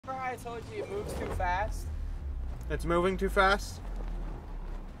I told you it moves too fast? It's moving too fast?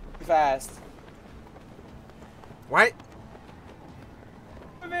 Too fast. What?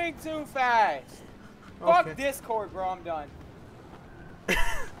 Moving too fast. Okay. Fuck Discord, bro. I'm done.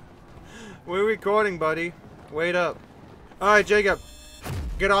 We're recording, buddy. Wait up. Alright, Jacob.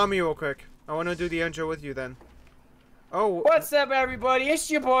 Get on me real quick. I want to do the intro with you then. Oh. What's up, everybody?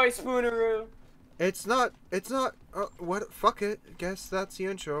 It's your boy, Spooneru. It's not. What? Fuck it. Guess that's the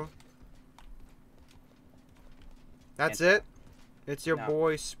intro. That's it? It's your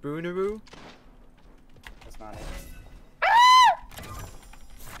boy, Spooneru? That's not it.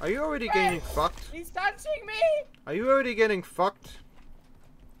 Are you already getting fucked? He's touching me! Are you already getting fucked?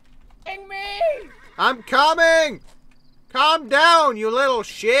 Touching me! I'm coming! Calm down, you little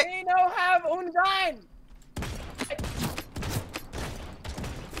shit! We don't have un gun!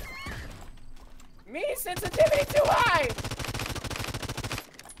 Me sensitivity too high!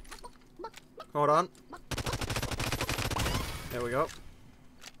 Hold on. There we go.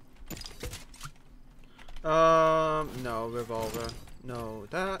 No, revolver. No,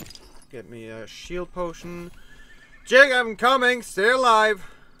 that. Get me a shield potion. Jig, I'm coming! Stay alive!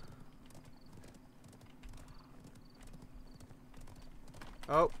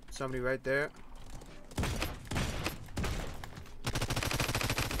 Oh, somebody right there.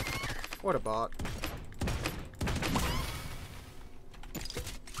 What a bot.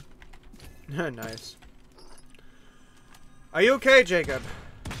 Nice. Are you okay, Jacob?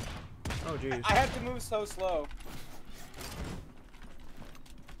 Oh, jeez. I have to move so slow.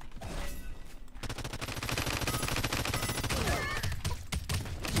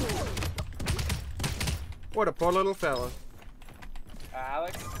 What a poor little fella.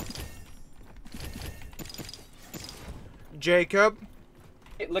 Alex? Jacob?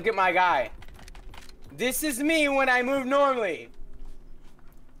 Look at my guy. This is me when I move normally.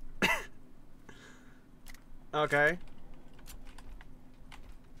 Okay.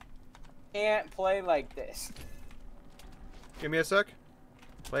 Can't play like this. Give me a sec.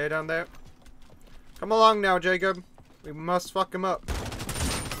 Play it down there. Come along now, Jacob. We must fuck him up.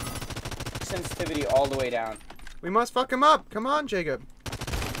 Sensitivity all the way down. We must fuck him up. Come on, Jacob.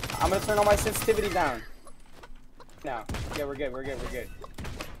 I'm gonna turn all my sensitivity down. Now. Yeah, we're good, we're good, we're good.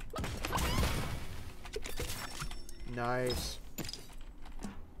 Nice.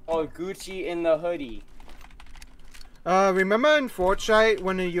 Oh, Gucci in the hoodie. Remember in Fortshite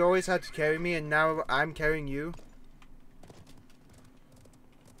when you always had to carry me and now I'm carrying you?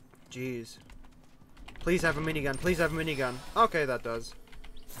 Jeez. Please have a minigun. Please have a minigun. Okay, that does.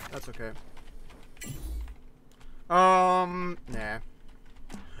 That's okay. Nah.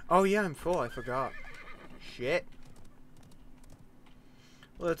 Oh yeah, I'm full. I forgot. Shit.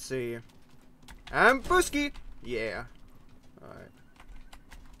 Let's see. I'm Busky. Yeah. Alright.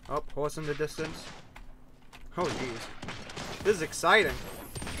 Oh, horse in the distance. Oh jeez. This is exciting.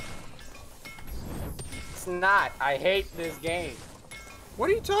 It's not. I hate this game. What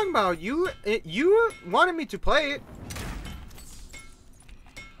are you talking about? You wanted me to play it.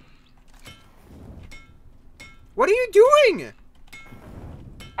 What are you doing?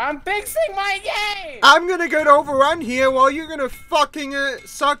 I'm fixing my game! I'm gonna get overrun here while you're gonna fucking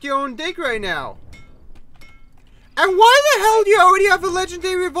suck your own dick right now. And why the hell do you already have a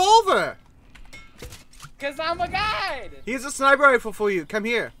legendary revolver? Cause I'm a guide! Here's a sniper rifle for you. Come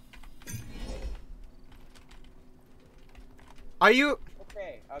here. Are you...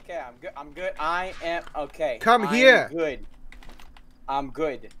 Okay, I'm good. I'm good. I am okay. Come here. I'm good. I'm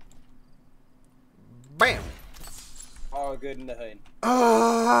good. Bam. All good in the hood.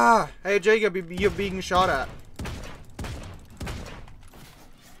 Ah! Hey Jacob, you're being shot at.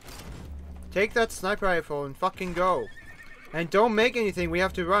 Take that sniper rifle and fucking go. And don't make anything. We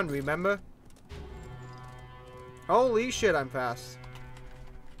have to run, remember? Holy shit, I'm fast.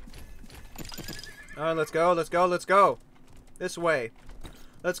 Alright, let's go, let's go, let's go. This way.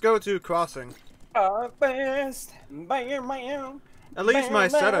 Let's go to crossing. Fast. At least my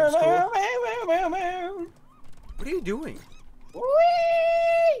setup's cool. What are you doing?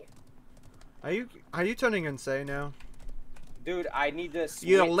 Whee! Are you turning insane now? Dude, I need to switch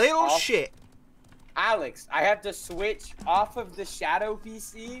You little off. shit. Alex, I have to switch off of the shadow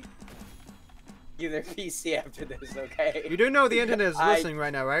PC. Either PC after this, okay? You do know the internet is listening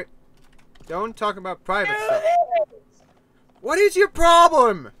right now, right? Don't talk about private Do stuff. this! What is your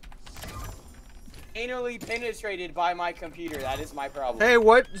problem? Anally penetrated by my computer. That is my problem. Hey,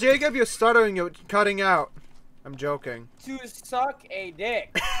 what? Jacob, you're stuttering. You're cutting out. I'm joking. To suck a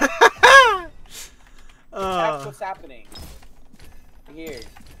dick. That's what's happening. Here.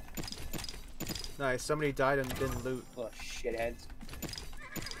 Nice. Somebody died and didn't loot. Little shitheads.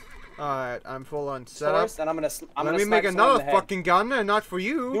 Alright, I'm full on setup. And I'm gonna Let me make another fucking gun, and not for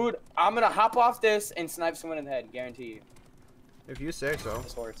you. Dude, I'm gonna hop off this and snipe someone in the head, guarantee you. If you say so.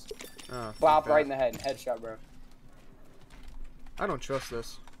 This horse. Oh, Bop right in the head. Headshot, bro. I don't trust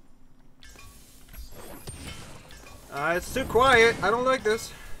this. It's too quiet. I don't like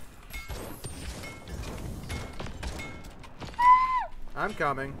this. I'm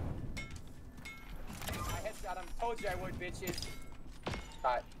coming. I headshot him. Told you I would, bitches.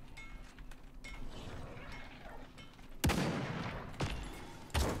 Hot.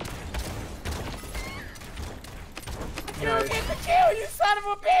 Nice. You get the kill, you son of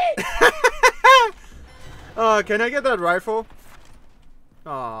a bitch! Can I get that rifle?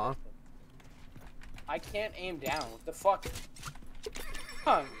 Aw. I can't aim down. What the fuck?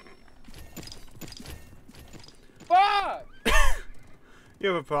 Huh. Fuck! You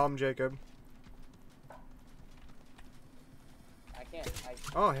have a problem, Jacob. I can't.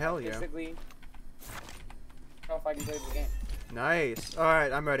 Oh, hell yeah. Basically, I don't know if I can play the game. Nice.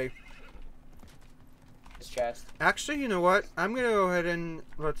 Alright, I'm ready. This chest. Actually, you know what? I'm gonna go ahead and,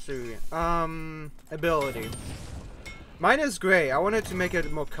 let's see, ability. Mine is gray. I wanted to make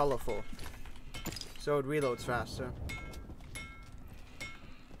it more colorful, so it reloads faster.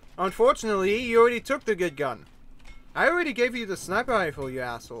 Unfortunately, you already took the good gun. I already gave you the sniper rifle, you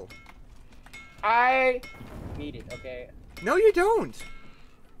asshole. I need it, okay? No, you don't.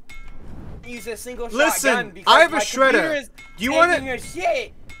 Use a single Listen, shotgun because I have a my shredder. computer is Do you want taking it? a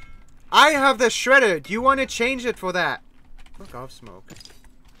shit. I have the shredder. Do you want to change it for that? Fuck off, Smoke. Do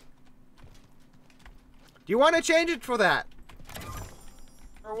you want to change it for that?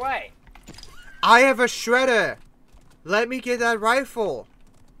 For what? I have a shredder. Let me get that rifle.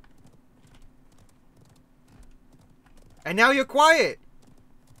 And now you're quiet.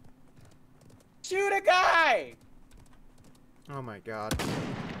 Shoot a guy! Oh my god.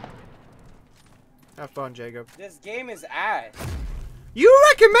 Have fun, Jacob. This game is ass. You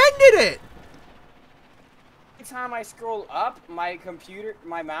recommended it! Every time I scroll up, my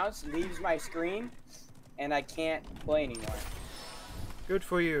mouse leaves my screen, and I can't play anymore. Good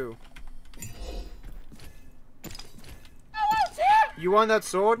for you. Oh, shit! You want that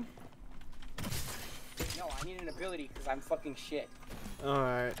sword? No, I need an ability because I'm fucking shit.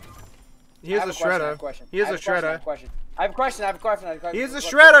 Alright. Here's a I have shredder. question. Here's a I shredder. have a question. Here's a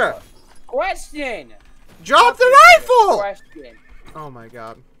shredder! Question! Drop the rifle! Question. Oh my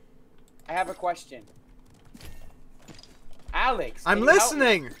god. I have a question. Alex, I'm can you help me?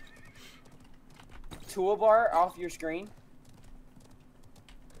 listening! Toolbar off your screen.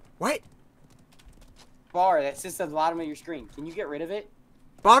 What? Bar that sits at the bottom of your screen. Can you get rid of it?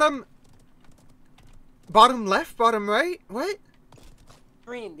 Bottom... Bottom left? Bottom right? What?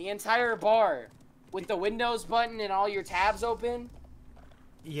 Screen, the entire bar. With the Windows button and all your tabs open.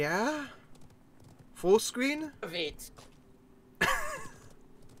 Yeah? Full screen? Of it.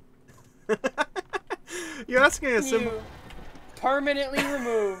 You're asking a Can simple... you permanently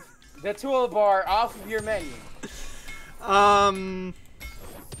remove the toolbar off of your menu?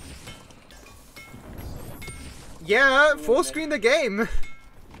 Yeah, full screen the game.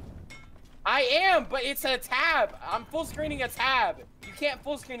 I am, but it's a tab. I'm full screening a tab. You can't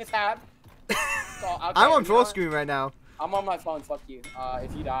full screen a tab. So, okay, I'm on full screen right now. I'm on my phone. Fuck you.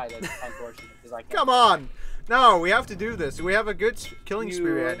 If you die, that's unfortunate. Cause I can't. Come on. No, we have to do this. We have a good killing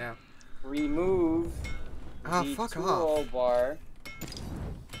spree right now. Remove the fuck toolbar.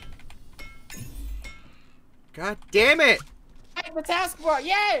 God damn it! The taskbar.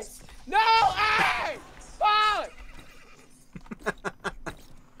 Yes. No. Ah! Fuck.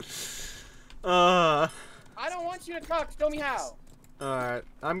 I don't want you to talk. Show me how. Alright,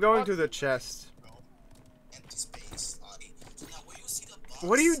 I'm going to the chest.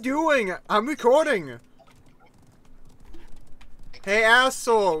 What are you doing? I'm recording. Hey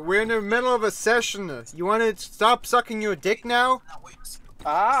asshole, we're in the middle of a session. You want to stop sucking your dick now?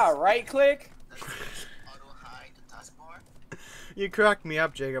 Ah, right click. You cracked me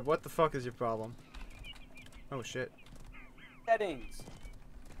up, Jacob. What the fuck is your problem? Oh shit. Settings.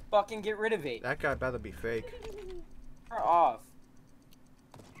 Fucking get rid of it. That guy better be fake. Turn off.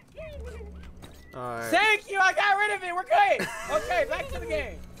 Alright. Thank you, I got rid of it. We're good. Okay, back to the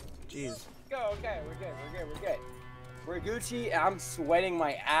game. Jeez. Go. Okay, we're good. We're Gucci. I'm sweating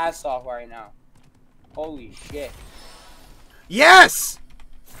my ass off right now. Holy shit. Yes!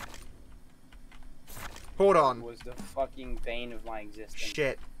 Hold on. It was the fucking bane of my existence.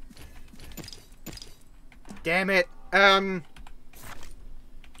 Shit. Damn it.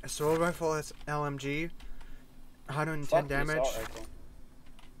 Assault rifle has LMG. 110 damage.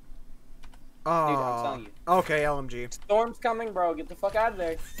 Oh. Dude, I'm telling you. Okay, LMG. Storm's coming, bro. Get the fuck out of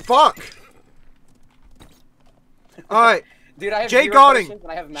there. Fuck! Alright. Dude, I have Jade zero Garding. potions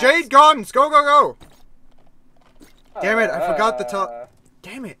and I have max. Jade Gardens, go, go, go! Damn it, I forgot the top.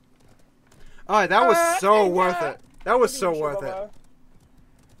 Damn it. Alright, that was so worth it. That was so worth it.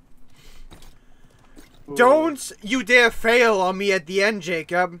 Don't you dare fail on me at the end,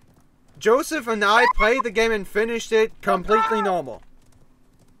 Jacob. Joseph and I played the game and finished it completely normal.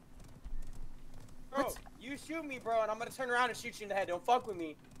 Bro, you shoot me, bro, and I'm gonna turn around and shoot you in the head. Don't fuck with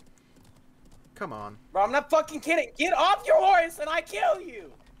me. Come on. Bro, I'm not fucking kidding. Get off your horse and I kill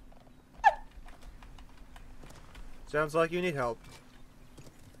you. Sounds like you need help.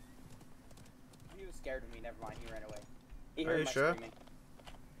 He was scared of me. Never mind. He ran away. He Are heard you my sure? screaming.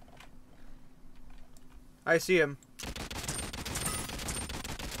 I see him.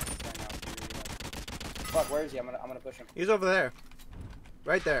 Fuck, where is he? I'm gonna push him. He's over there.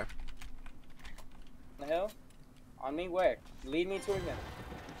 Right there. On the hill? On me? Where? Lead me towards him.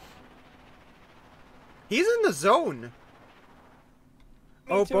 He's in the zone.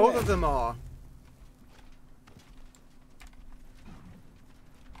 Oh, both of them are.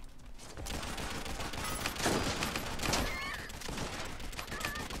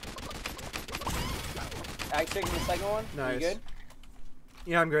 I taking the second one? Nice. You good?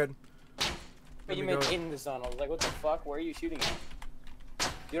 Yeah, I'm good. But you meant in the zone. I was like, what the fuck? Where are you shooting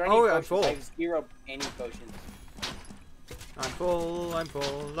at? Dude, I need Oh, potions. I'm full. I have zero any potions. I'm full, I'm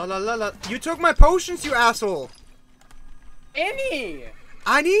full. La la la la. You took my potions, you asshole! Any!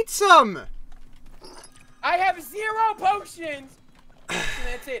 I need some! I have zero potions!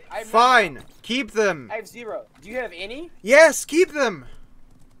 That's it. I have Fine, none. keep them. I have zero. Do you have any? Yes, keep them!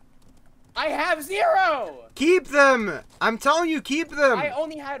 I have zero! Keep them! I'm telling you, keep them! I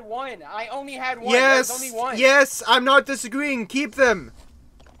only had one. I only had one. Yes, There's only one. yes, I'm not disagreeing. Keep them!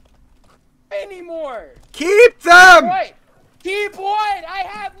 Any more? Keep them! What? Keep what? I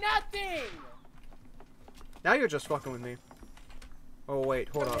have nothing! Now you're just fucking with me. Oh, wait,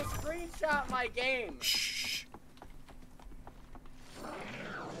 hold on. Screenshot my game. Shh.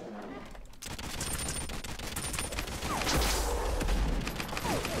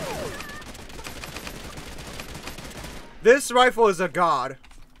 This rifle is a god.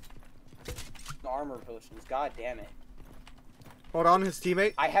 Armor potions. God damn it. Hold on, his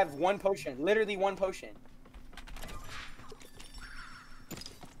teammate. I have one potion. Literally one potion.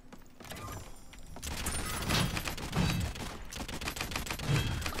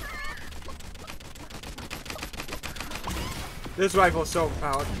 This rifle is so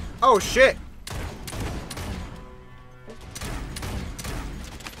overpowered. Oh, shit.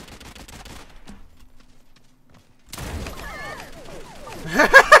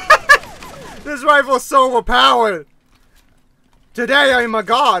 This rifle is so overpowered. Today I am a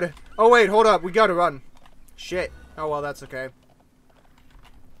god. Oh, wait, hold up. We gotta run. Shit. Oh, well, that's okay.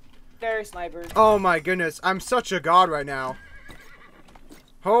 There, sniper. Oh, my goodness. I'm such a god right now.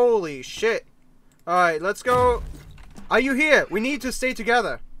 Holy shit. Alright, let's go. Are you here? We need to stay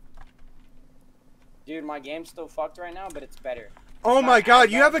together. Dude, my game's still fucked right now, but it's better. Oh my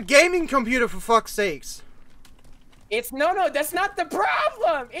god, you have a gaming computer for fuck's sakes. It's no, that's not the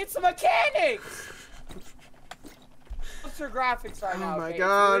problem. It's mechanics. What's your graphics right now? Oh my okay?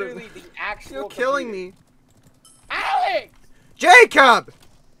 god. It's literally the actual You're killing computer. me. Alex! Jacob!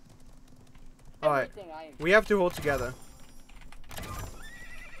 Alright, Everything I am. we have to hold together. Oh,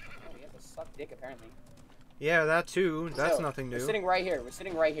 we have to suck dick, apparently. Yeah, that too. That's So, nothing new. We're sitting right here. We're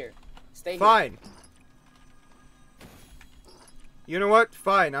sitting right here. Stay Fine. You know what?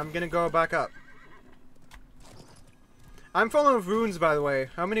 Fine, I'm gonna go back up. I'm full of runes, by the way.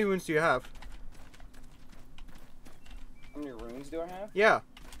 How many runes do you have? How many runes do I have? Yeah,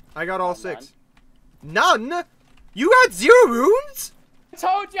 I got all 6. None? You got 0 runes? I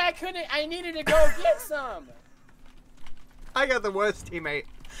told you I needed to go get some. I got the worst teammate.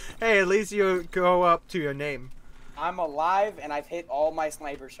 Hey, at least you go up to your name. I'm alive and I've hit all my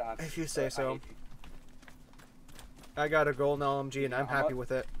sniper shots. If you say so. hate you. I got a golden LMG and I'm happy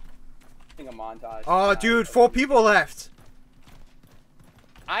with it. A montage. Oh, dude, 4 people left.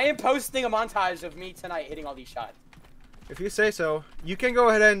 I am posting a montage of me tonight hitting all these shots. If you say so. You can go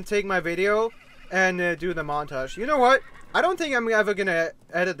ahead and take my video and do the montage. You know what? I don't think I'm ever gonna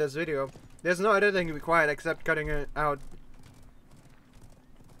edit this video. There's no editing required except cutting it out.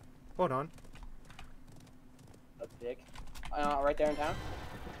 Hold on. That's dick. Right there in town?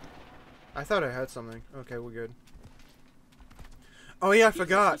 I thought I had something. Okay, we're good. Oh yeah, I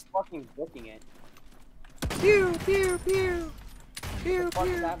forgot. He's fucking booking it. Pew, pew, pew. Pew, What the fuck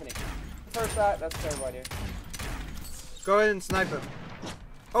is pew. happening? First shot, that's a terrible idea. Go ahead and snipe him.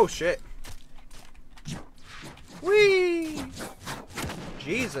 Oh shit. Whee!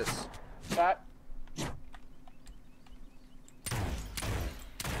 Jesus. Shot.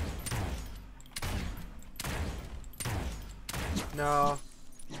 No.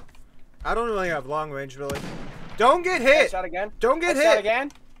 I don't really have long range, really. Don't get hit! Headshot again. Don't get Headshot hit!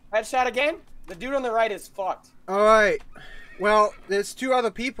 again. Headshot again. The dude on the right is fucked. Alright. Well, there's 2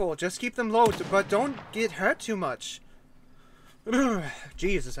 other people. Just keep them low, but don't get hurt too much.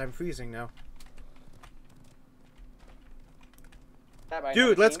 Jesus, I'm freezing now.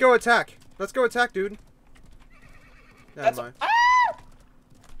 Dude, let's go attack. Let's go attack, dude. Never mind. Ah!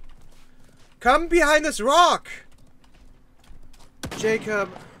 Come behind this rock! Jacob.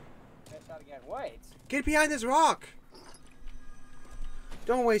 Headshot again. Wait. Get behind this rock!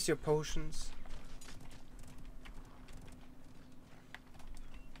 Don't waste your potions.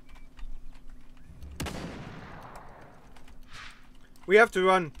 We have to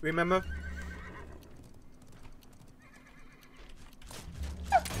run, remember?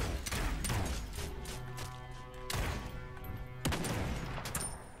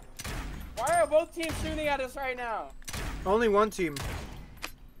 Why are both teams shooting at us right now? Only one team.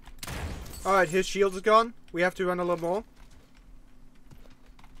 Alright, his shield is gone. We have to run a little more.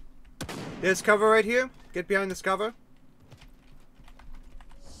 There's cover right here. Get behind this cover.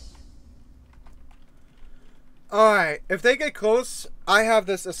 Alright, if they get close, I have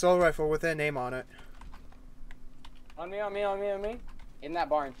this assault rifle with their name on it. On me, on me, on me, on me. In that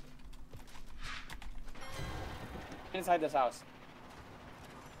barn. Inside this house.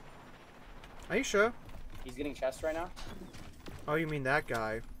 Are you sure? He's getting chest right now. Oh, you mean that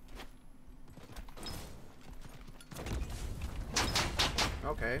guy.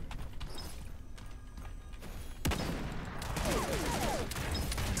 Okay.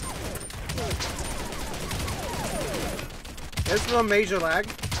 There's no major lag.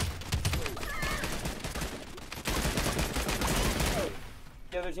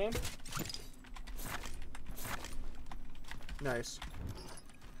 The other team. Nice.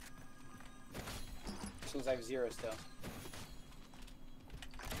 Seems like 0 still.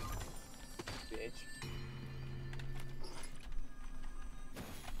 Bitch.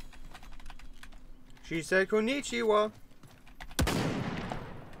 She said konnichiwa.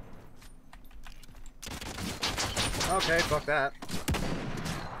 Okay, fuck that.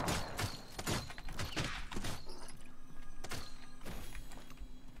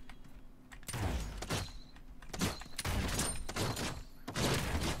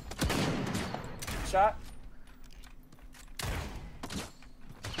 Shot.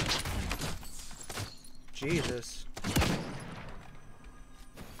 Jesus.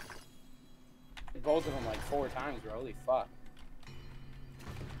 Both of them like 4 times, bro. Holy fuck.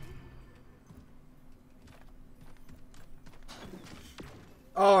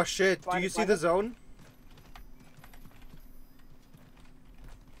 Oh shit, do you see the zone?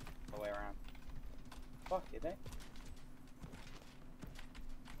 The way around. Fuck, did they?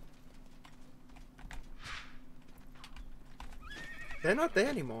 They're not there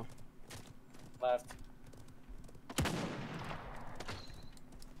anymore. Left.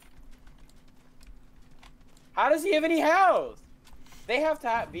 How does he have any health? They have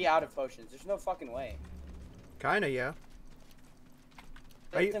to be out of potions. There's no fucking way. Kinda, yeah.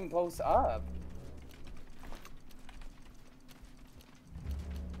 Set them both up.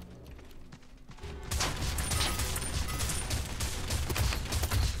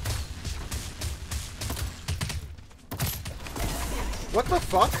 What the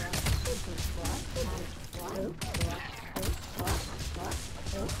fuck?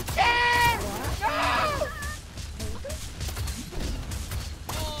 No!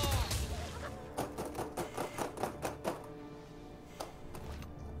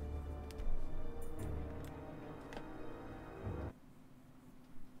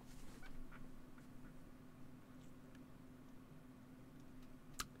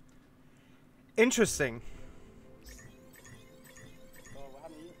 Interesting. Oh, what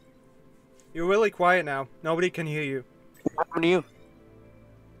happened to you? You're really quiet now. Nobody can hear you. What happened to you?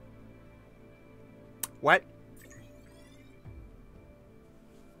 What?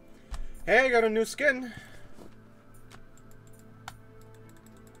 Hey, I got a new skin.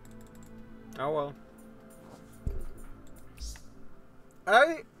 Oh well.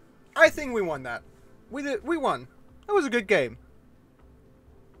 I think we won that. We won. That was a good game.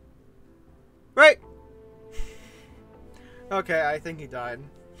 Right? Okay, I think he died.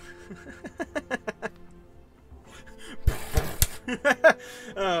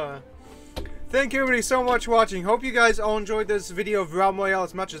 Thank you everybody so much for watching. Hope you guys all enjoyed this video of Realm Royale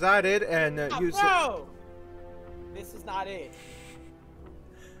as much as I did. And Bro! This is not it.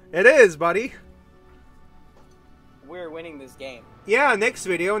 It is, buddy. we're winning this game. Yeah, next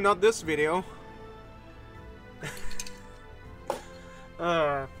video, not this video.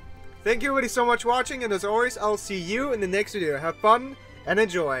 Thank you everybody so much for watching, and as always, I'll see you in the next video. Have fun and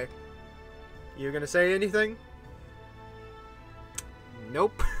enjoy. You gonna say anything?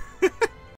 Nope.